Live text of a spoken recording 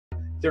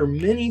There are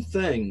many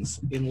things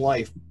in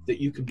life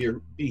that you can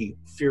be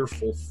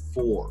fearful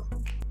for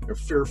or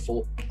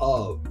fearful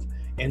of.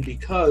 And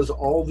because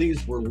all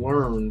these were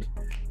learned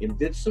in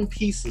bits and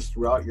pieces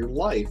throughout your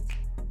life,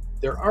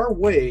 there are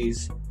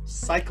ways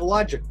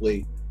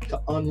psychologically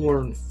to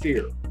unlearn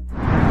fear.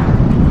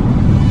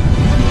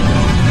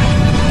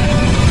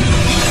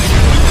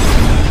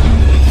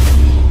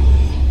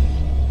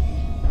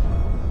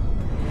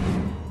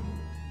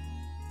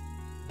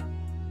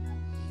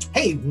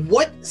 Hey,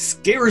 what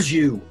scares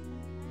you?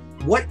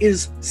 What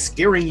is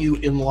scaring you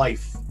in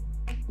life?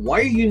 Why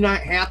are you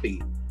not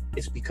happy?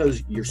 It's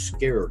because you're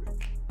scared.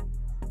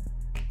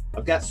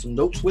 I've got some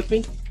notes with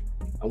me.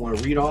 I want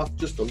to read off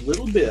just a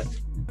little bit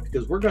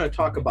because we're going to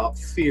talk about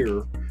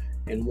fear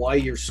and why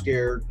you're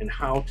scared and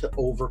how to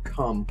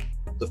overcome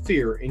the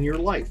fear in your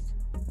life.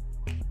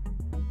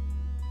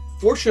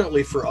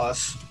 Fortunately for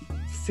us,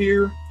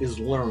 fear is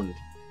learned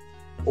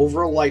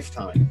over a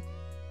lifetime.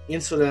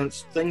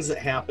 Incidents, things that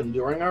happen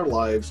during our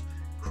lives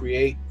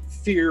create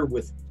fear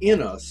within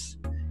us.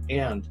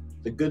 And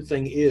the good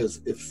thing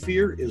is, if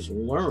fear is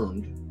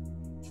learned,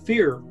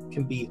 fear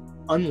can be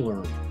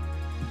unlearned.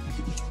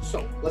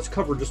 So let's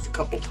cover just a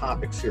couple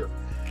topics here.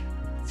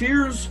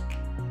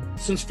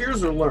 Since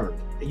fears are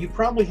learned, you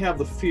probably have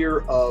the fear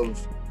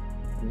of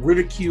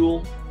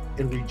ridicule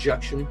and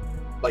rejection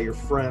by your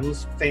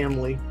friends,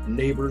 family,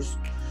 neighbors.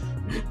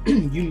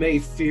 You may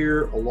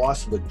fear a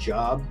loss of a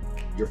job,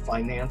 your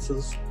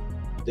finances,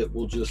 that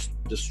will just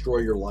destroy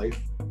your life.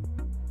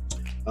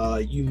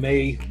 You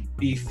may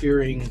be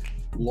fearing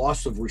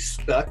loss of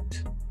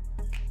respect.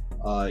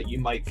 You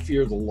might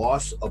fear the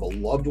loss of a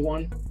loved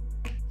one.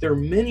 There are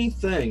many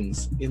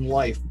things in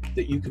life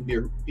that you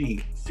can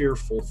be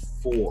fearful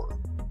for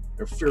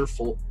or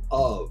fearful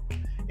of.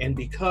 And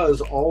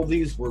because all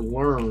these were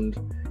learned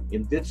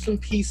in bits and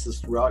pieces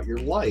throughout your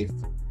life,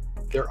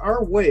 there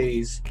are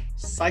ways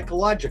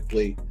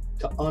psychologically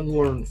to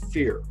unlearn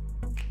fear.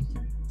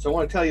 So I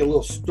want to tell you a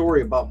little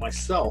story about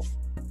myself.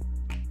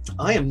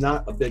 I am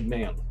not a big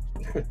man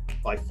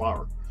by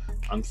far.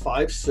 I'm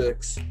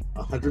 5'6",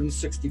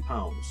 160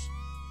 pounds.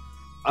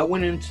 I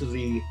went into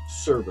the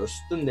service,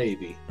 the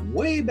Navy,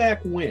 way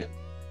back when.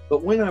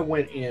 But when I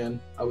went in,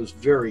 I was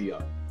very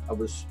young. I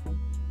was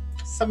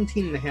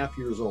 17 and a half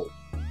years old.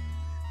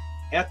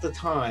 At the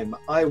time,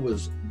 I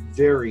was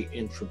very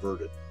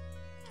introverted.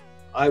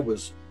 I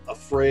was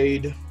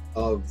afraid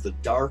of the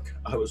dark.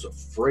 I was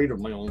afraid of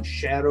my own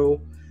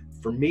shadow.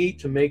 For me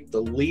to make the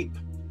leap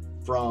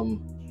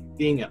from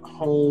being at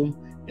home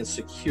and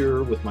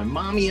secure with my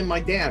mommy and my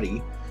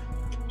daddy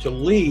to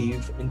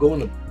leave and go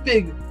in a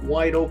big,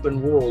 wide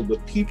open world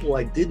with people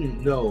I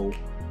didn't know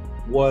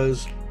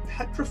was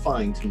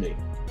petrifying to me.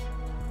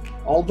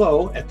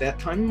 Although at that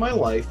time in my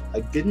life,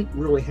 I didn't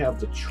really have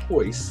the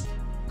choice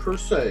per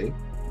se,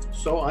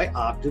 so I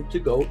opted to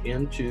go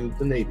into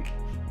the Navy.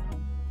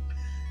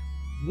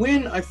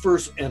 When I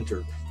first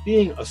entered,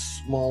 being a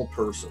small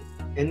person,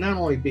 and not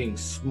only being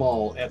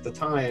small at the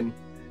time,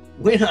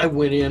 when I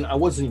went in, I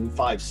wasn't even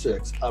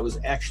 5'6". I was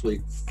actually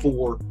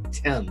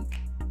 4'10",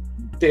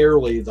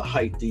 barely the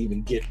height to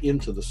even get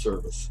into the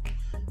service.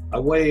 I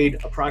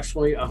weighed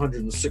approximately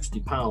 160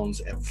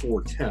 pounds at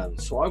 4'10",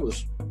 so I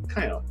was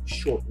kind of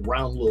short,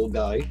 round little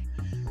guy.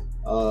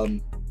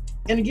 And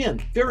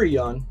again, very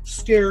young,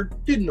 scared,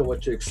 didn't know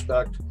what to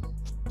expect.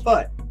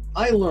 But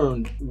I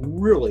learned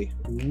really,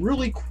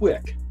 really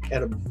quick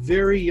at a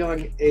very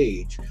young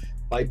age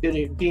by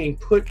being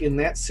put in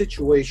that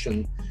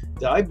situation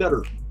that I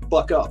better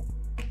buck up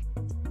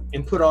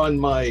and put on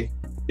my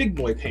big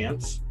boy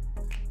pants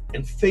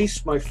and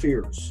face my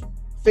fears.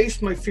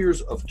 Face my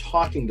fears of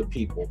talking to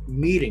people,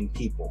 meeting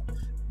people,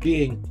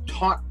 being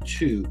talked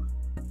to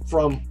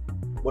from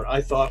what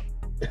I thought,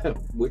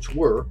 which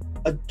were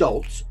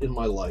adults in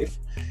my life.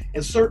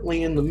 And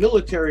certainly in the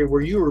military,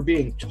 where you were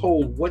being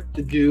told what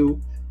to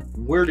do,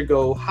 where to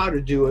go, how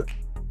to do it,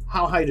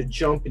 how high to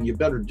jump, and you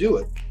better do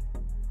it.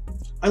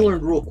 I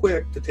learned real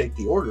quick to take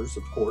the orders,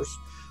 of course,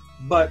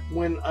 but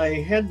when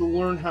I had to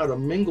learn how to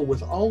mingle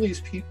with all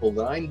these people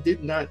that I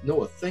did not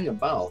know a thing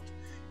about,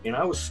 and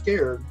I was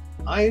scared,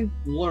 I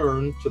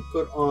learned to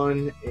put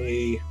on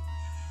a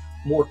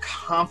more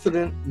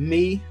confident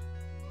me,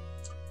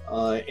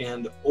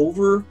 and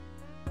over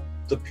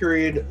the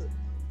period,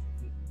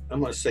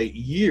 I'm going to say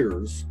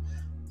years,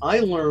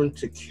 I learned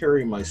to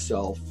carry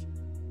myself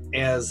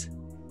as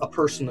a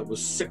person that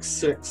was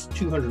 6'6",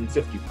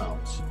 250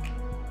 pounds.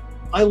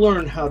 I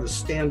learned how to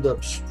stand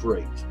up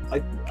straight. I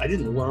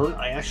didn't learn,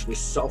 I actually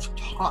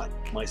self-taught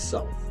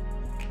myself.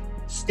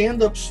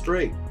 Stand up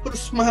straight, put a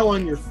smile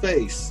on your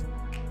face,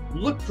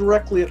 look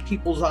directly at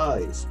people's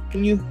eyes.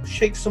 When you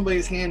shake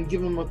somebody's hand,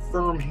 give them a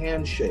firm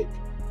handshake.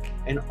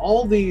 And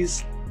all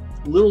these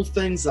little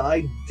things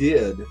I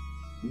did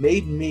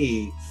made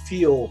me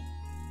feel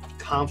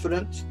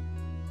confident,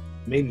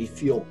 made me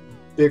feel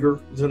bigger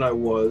than I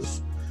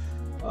was,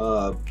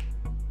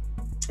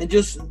 and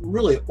just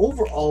really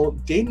overall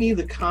gave me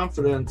the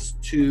confidence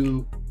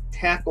to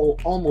tackle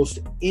almost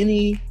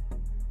any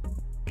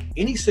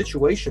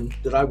situation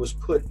that I was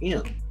put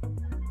in.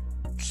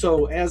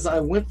 So as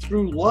I went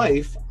through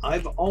life,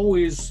 I've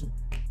always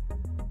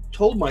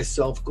told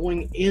myself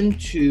going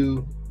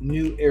into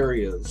new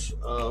areas,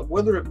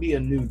 whether it be a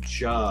new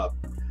job,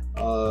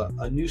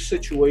 a new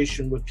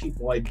situation with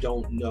people I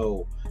don't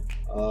know,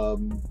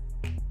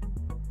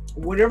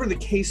 whatever the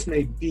case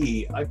may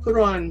be, I put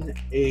on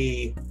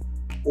a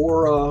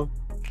aura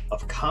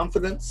of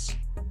confidence,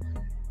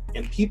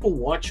 and people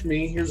watch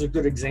me. Here's a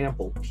good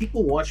example.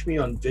 People watch me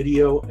on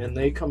video and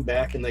they come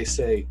back and they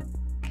say,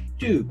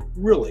 dude,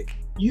 really,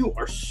 you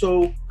are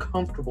so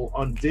comfortable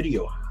on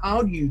video.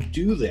 How do you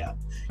do that?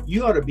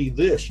 You ought to be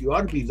this, you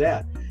ought to be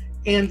that.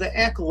 And the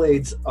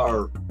accolades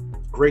are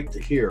great to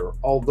hear,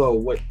 although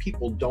what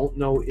people don't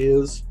know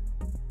is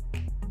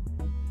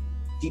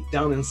deep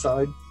down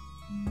inside,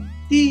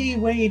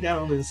 way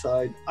down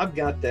inside, I've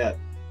got that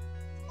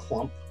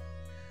clump,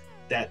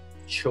 that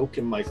choke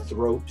in my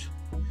throat,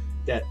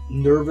 that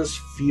nervous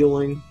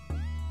feeling.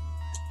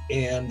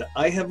 And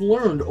I have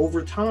learned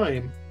over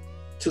time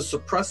to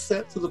suppress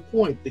that to the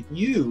point that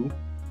you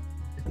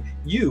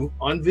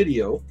on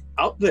video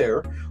out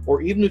there,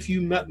 or even if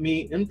you met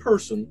me in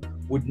person,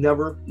 would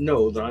never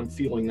know that I'm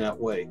feeling that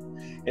way.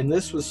 And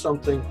this was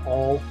something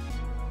all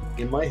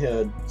in my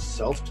head,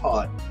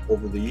 self-taught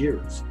over the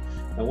years.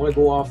 I want to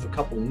go off a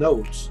couple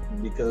notes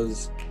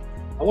because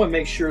I want to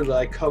make sure that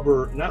I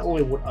cover not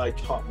only what I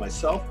taught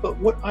myself, but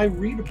what I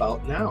read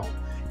about now,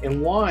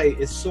 and why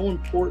it's so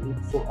important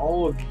for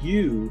all of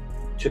you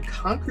to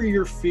conquer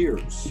your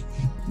fears.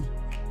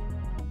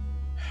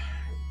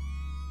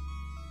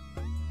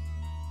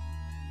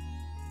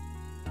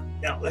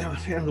 Now,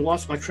 I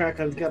lost my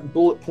track. I've got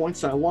bullet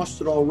points. I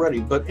lost it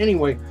already. But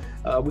anyway,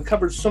 we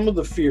covered some of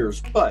the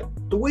fears. But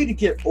the way to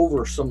get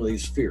over some of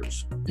these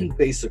fears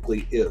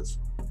basically is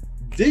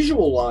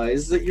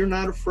visualize that you're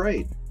not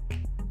afraid.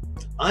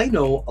 I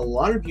know a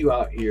lot of you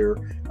out here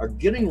are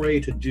getting ready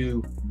to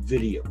do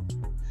video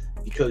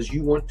because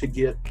you want to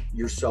get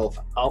yourself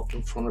out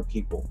in front of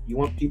people. You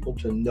want people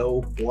to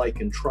know,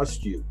 like, and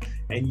trust you.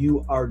 And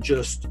you are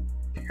just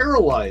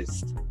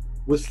paralyzed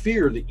with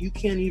fear that you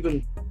can't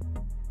even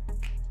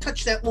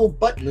touch that little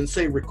button and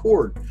say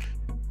record.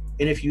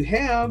 And if you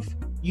have,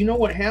 you know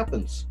what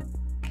happens.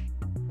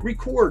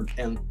 Record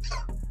and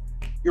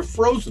you're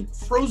frozen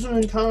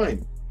in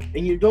time,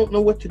 and you don't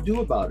know what to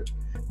do about it.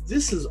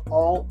 This is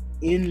all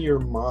in your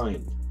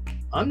mind.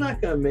 I'm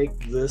not going to make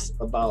this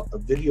about a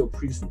video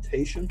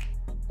presentation,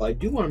 but I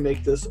do want to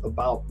make this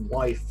about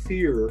why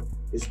fear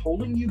is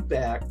holding you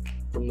back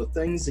from the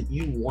things that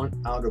you want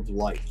out of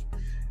life.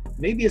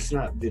 Maybe it's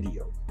not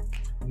video.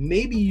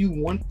 Maybe you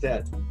want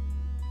that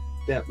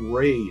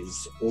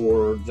raise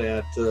or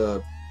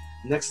that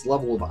next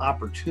level of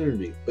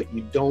opportunity, but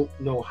you don't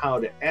know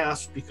how to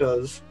ask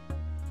because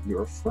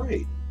you're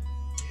afraid.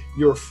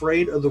 You're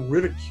afraid of the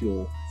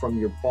ridicule from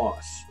your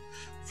boss,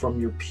 from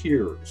your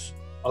peers,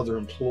 other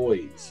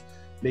employees.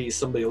 Maybe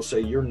somebody will say,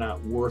 you're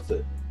not worth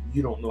it.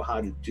 You don't know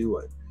how to do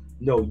it.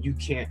 No, you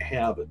can't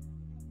have it.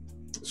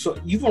 So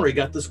you've already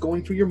got this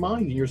going through your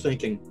mind, and you're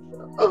thinking,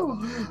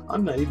 oh,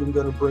 I'm not even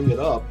going to bring it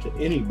up to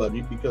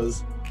anybody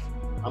because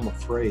I'm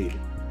afraid.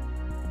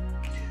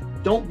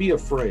 Don't be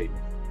afraid.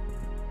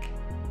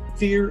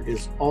 Fear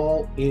is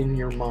all in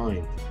your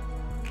mind.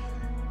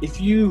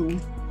 If you,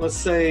 let's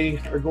say,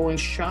 are going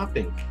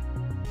shopping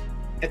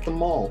at the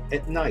mall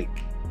at night,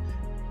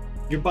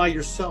 you're by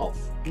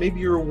yourself.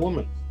 Maybe you're a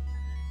woman.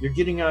 You're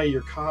getting out of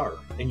your car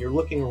and you're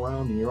looking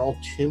around and you're all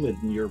timid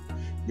and you're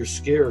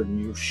scared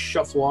and you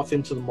shuffle off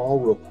into the mall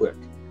real quick.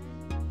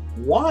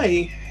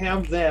 Why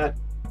have that?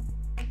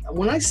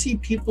 When I see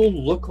people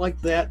look like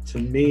that, to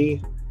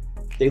me,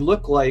 they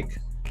look like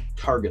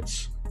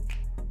targets.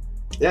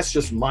 That's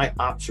just my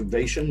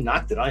observation.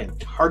 Not that I am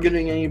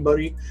targeting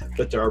anybody,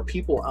 but there are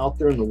people out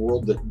there in the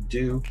world that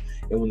do.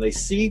 And when they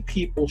see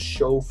people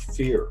show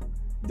fear,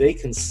 they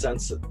can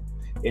sense it.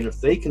 And if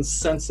they can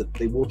sense it,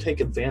 they will take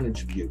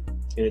advantage of you.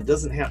 And it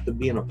doesn't have to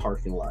be in a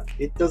parking lot.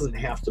 It doesn't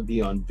have to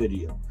be on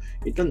video.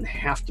 It doesn't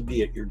have to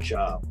be at your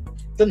job.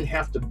 It doesn't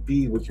have to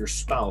be with your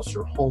spouse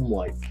or home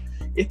life.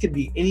 It could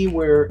be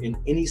anywhere in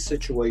any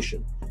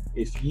situation.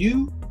 If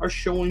you are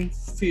showing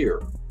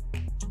fear,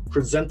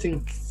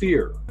 presenting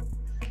fear,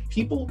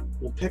 people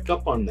will pick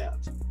up on that.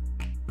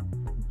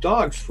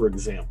 Dogs, for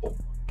example.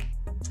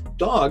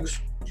 Dogs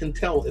can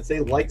tell if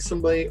they like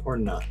somebody or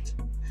not.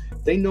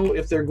 They know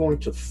if they're going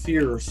to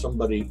fear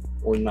somebody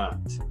or not,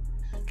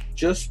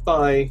 just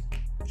by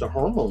the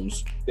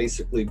hormones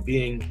basically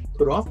being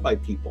put off by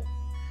people.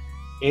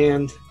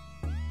 And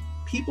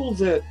people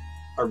that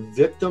are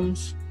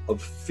victims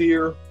of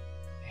fear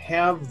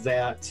have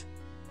that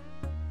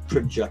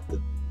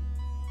projected.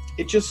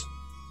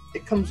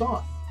 It comes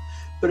off.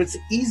 But it's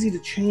easy to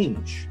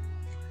change.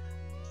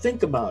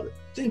 Think about it.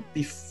 Think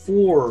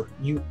before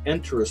you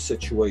enter a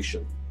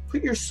situation.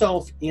 Put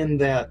yourself in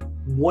that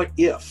what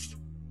if.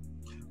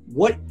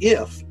 What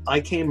if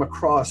I came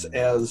across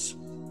as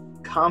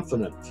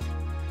confident?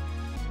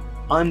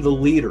 I'm the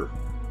leader.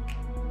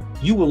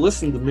 You will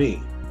listen to me.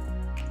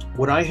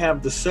 What I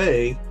have to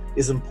say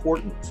is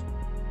important.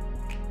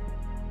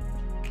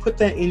 Put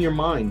that in your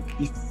mind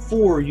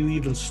before you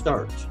even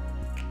start.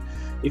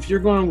 If you're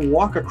going to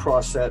walk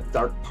across that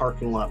dark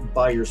parking lot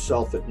by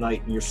yourself at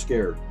night and you're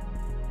scared,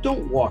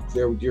 don't walk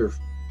there with your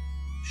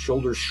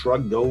shoulders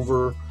shrugged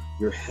over,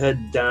 your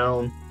head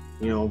down,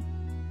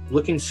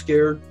 looking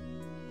scared.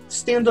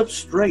 Stand up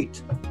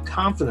straight,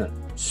 confident,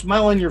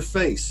 smile on your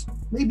face,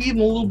 maybe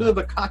even a little bit of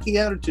a cocky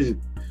attitude.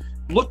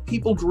 Look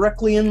people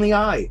directly in the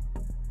eye.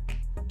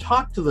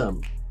 Talk to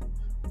them.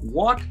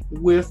 Walk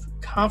with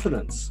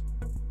confidence.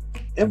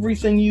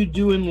 Everything you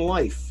do in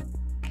life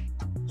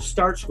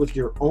starts with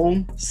your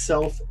own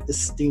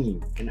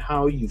self-esteem and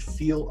how you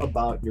feel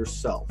about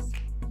yourself.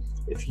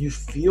 If you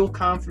feel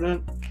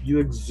confident, you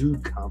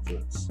exude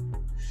confidence.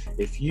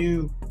 If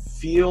you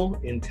feel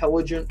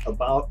intelligent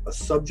about a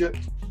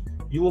subject,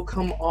 you will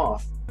come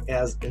off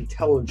as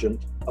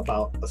intelligent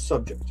about a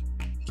subject.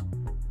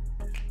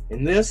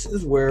 And this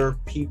is where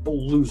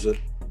people lose it,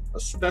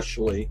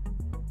 especially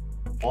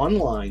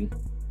online,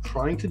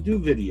 trying to do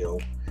video,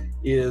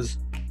 is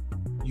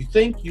you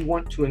think you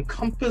want to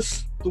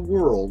encompass the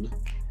world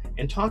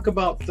and talk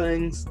about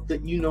things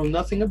that you know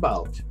nothing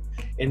about.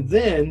 And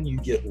then you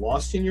get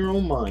lost in your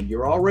own mind.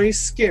 You're already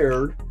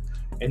scared.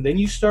 And then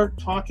you start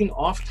talking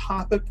off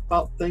topic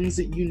about things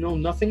that you know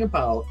nothing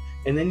about.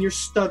 And then you're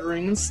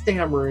stuttering and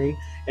stammering.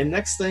 And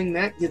next thing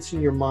that gets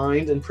in your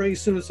mind. And pretty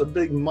soon it's a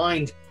big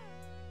mind,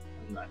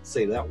 I'm not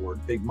say that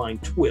word, big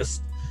mind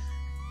twist.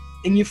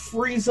 And you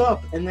freeze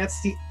up. And that's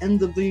the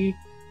end of the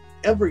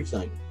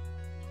everything.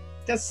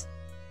 That's,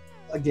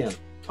 again,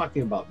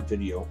 talking about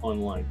video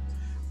online.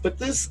 But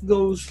this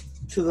goes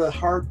to the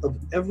heart of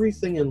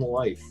everything in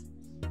life.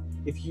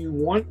 If you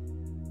want,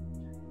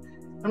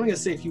 I'm not going to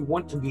say if you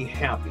want to be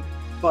happy,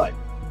 but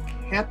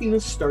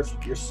happiness starts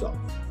with yourself.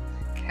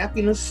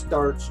 Happiness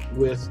starts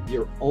with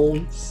your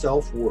own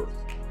self-worth,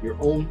 your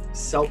own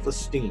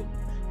self-esteem,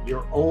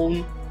 your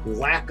own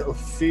lack of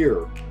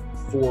fear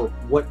for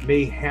what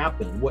may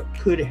happen, what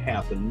could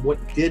happen, what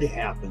did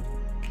happen.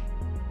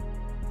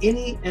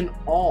 Any and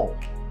all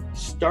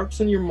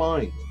starts in your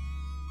mind.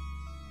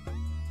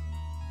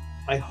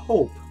 I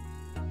hope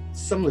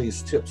some of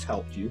these tips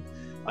helped you.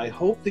 I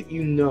hope that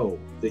you know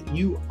that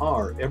you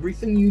are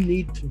everything you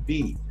need to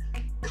be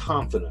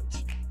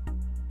confident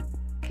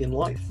in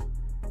life.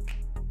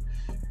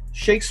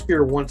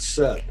 Shakespeare once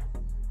said,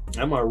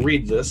 I'm going to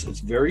read this,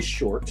 it's very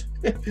short.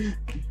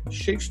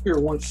 Shakespeare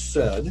once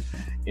said,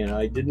 and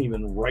I didn't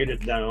even write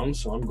it down,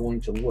 so I'm going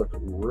to look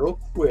real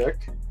quick.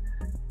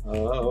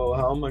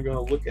 How am I going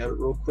to look at it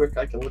real quick?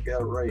 I can look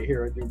at it right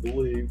here, I do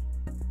believe.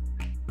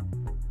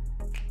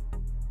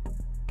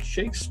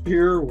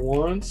 Shakespeare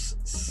once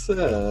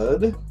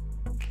said,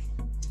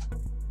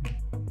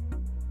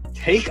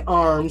 take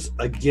arms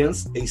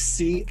against a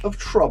sea of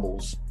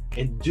troubles,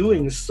 and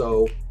doing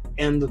so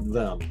end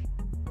them.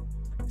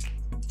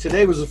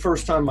 Today was the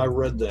first time I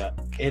read that,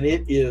 and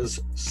it is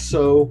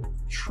so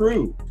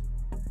true.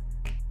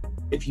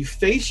 If you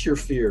face your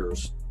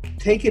fears,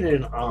 take it in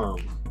an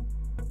arm,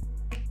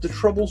 the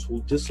troubles will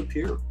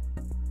disappear.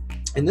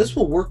 And this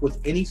will work with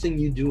anything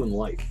you do in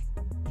life.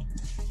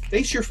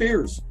 Face your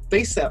fears.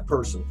 Face that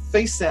person.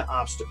 Face that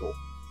obstacle.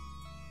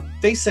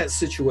 Face that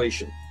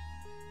situation.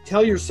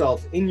 Tell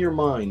yourself in your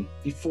mind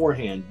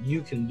beforehand,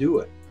 you can do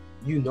it.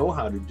 You know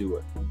how to do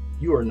it.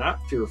 You are not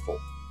fearful.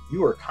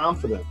 You are a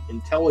confident,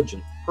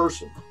 intelligent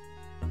person.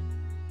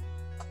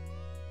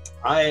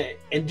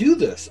 And do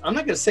this. I'm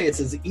not going to say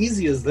it's as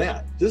easy as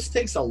that. This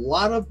takes a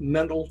lot of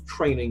mental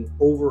training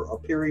over a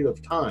period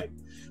of time.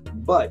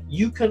 But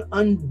you can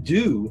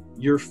undo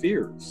your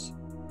fears.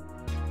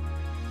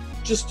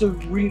 Just to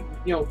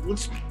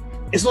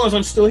as long as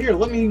I'm still here,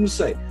 let me even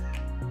say,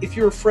 if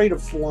you're afraid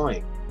of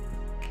flying,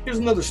 here's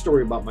another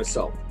story about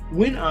myself.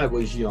 When I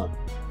was young,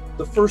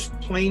 the first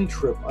plane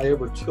trip I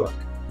ever took,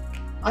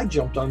 I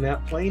jumped on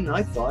that plane and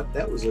I thought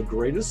that was the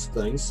greatest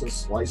thing since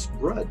sliced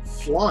bread,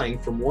 flying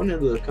from one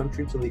end of the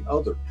country to the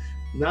other,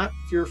 not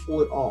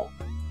fearful at all.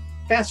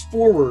 Fast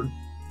forward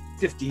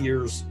 50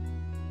 years,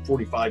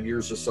 45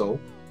 years or so,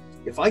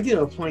 if I get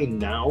on a plane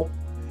now,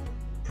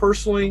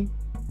 personally,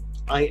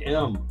 I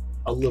am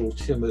a little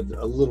timid,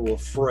 a little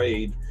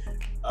afraid.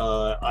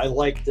 I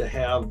like to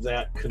have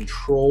that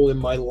control in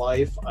my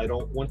life. I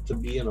don't want to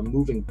be in a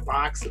moving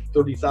box at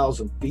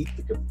 30,000 feet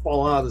that could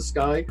fall out of the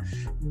sky.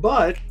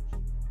 But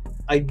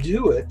I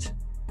do it.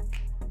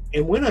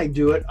 And when I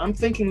do it, I'm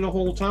thinking the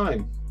whole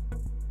time,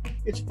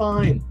 it's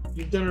fine.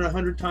 You've done it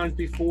 100 times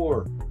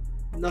before.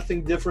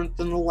 Nothing different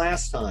than the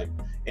last time.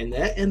 And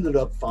that ended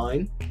up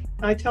fine.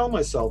 I tell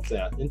myself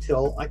that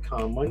until I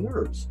calm my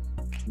nerves.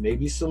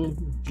 Maybe some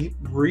deep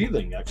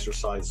breathing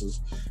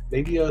exercises,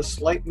 maybe a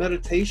slight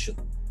meditation,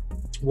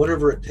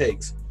 whatever it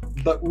takes.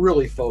 But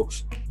really,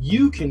 folks,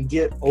 you can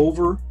get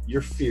over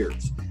your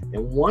fears.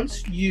 And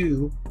once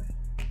you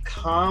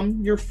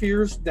calm your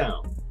fears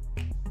down,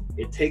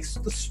 it takes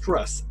the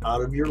stress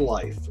out of your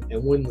life.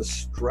 And when the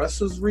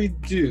stress is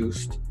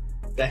reduced,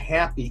 the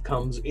happy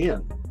comes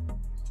in.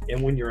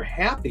 And when you're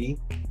happy,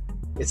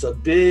 it's a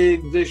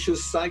big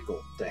vicious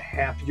cycle. The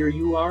happier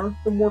you are,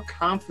 the more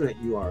confident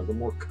you are. The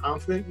more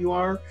confident you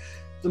are,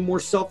 the more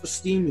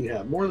self-esteem you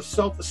have. More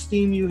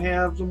self-esteem you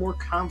have, the more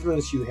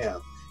confidence you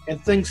have.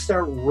 And things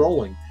start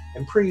rolling.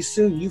 And pretty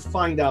soon you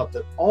find out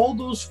that all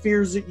those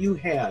fears that you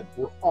had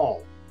were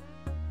all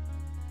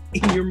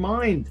in your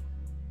mind.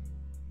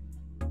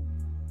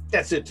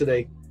 That's it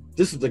today.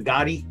 This is the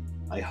Gotti.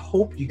 I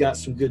hope you got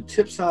some good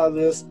tips out of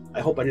this.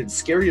 I hope I didn't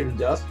scare you to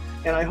death.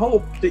 And I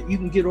hope that you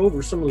can get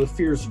over some of the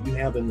fears that you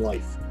have in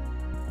life.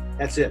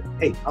 That's it.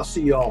 Hey, I'll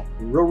see you all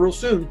real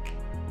soon.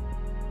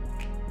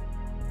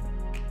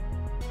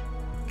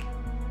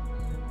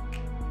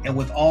 And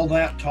with all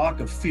that talk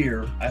of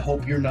fear, I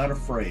hope you're not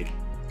afraid.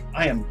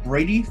 I am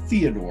Brady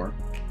Theodore,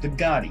 the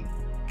Gotti.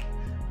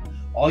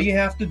 All you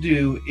have to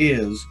do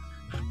is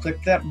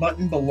click that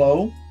button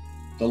below,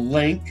 the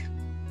link,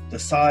 the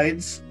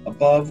sides,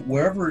 above,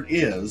 wherever it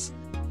is.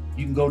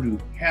 You can go to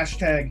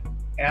hashtag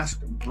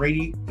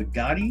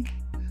AskBradyTheGotti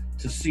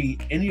to see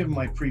any of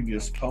my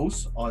previous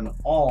posts on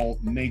all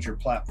major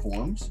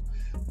platforms,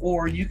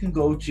 or you can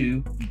go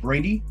to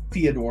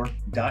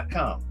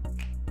BradyTheodore.com.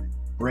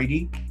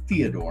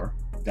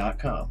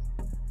 BradyTheodore.com.